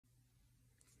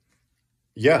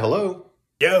Yeah, hello.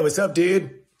 Yo, what's up,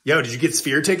 dude? Yo, did you get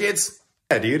Sphere tickets?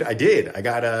 Yeah, dude, I did. I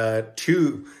got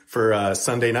two for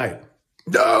Sunday night.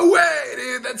 No way,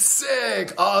 dude. That's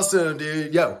sick. Awesome,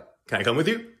 dude. Yo, can I come with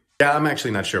you? Yeah, I'm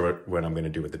actually not sure what I'm going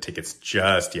to do with the tickets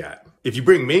just yet. If you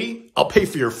bring me, I'll pay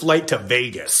for your flight to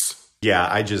Vegas. Yeah,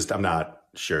 I'm not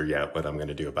sure yet what I'm going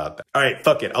to do about that. All right,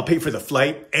 fuck it. I'll pay for the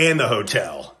flight and the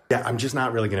hotel. Yeah, I'm just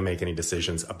not really going to make any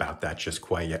decisions about that just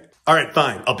quite yet. All right,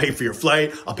 fine. I'll pay for your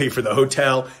flight. I'll pay for the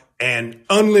hotel and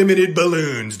unlimited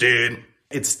balloons, dude.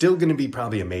 It's still going to be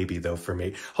probably a maybe, though, for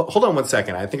me. Hold on one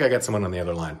second. I think I got someone on the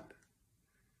other line.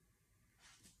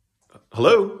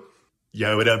 Hello?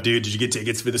 Yo, what up, dude? Did you get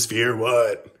tickets for the Sphere?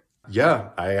 What? Yeah,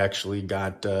 I actually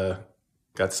got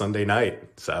Sunday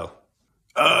night, so.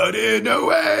 Oh, dude, no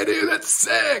way, dude. That's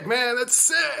sick, man. That's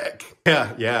sick.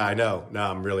 Yeah, I know. No,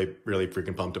 I'm really, really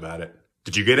freaking pumped about it.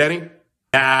 Did you get any?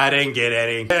 Nah, I didn't get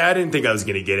any. I didn't think I was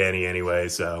going to get any anyway,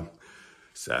 so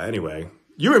anyway.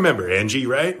 You remember Angie,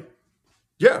 right?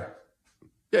 Yeah.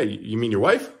 Yeah, you mean your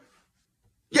wife?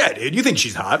 Yeah, dude. You think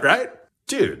she's hot, right?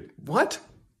 Dude, what?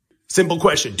 Simple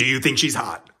question. Do you think she's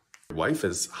hot? Your wife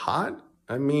is hot?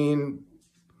 I mean,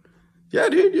 yeah,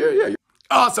 dude, yeah.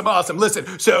 Awesome.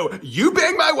 Listen, so you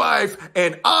bang my wife,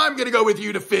 and I'm going to go with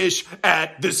you to Phish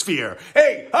at the Sphere.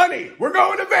 Hey, honey, we're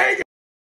going to Vegas.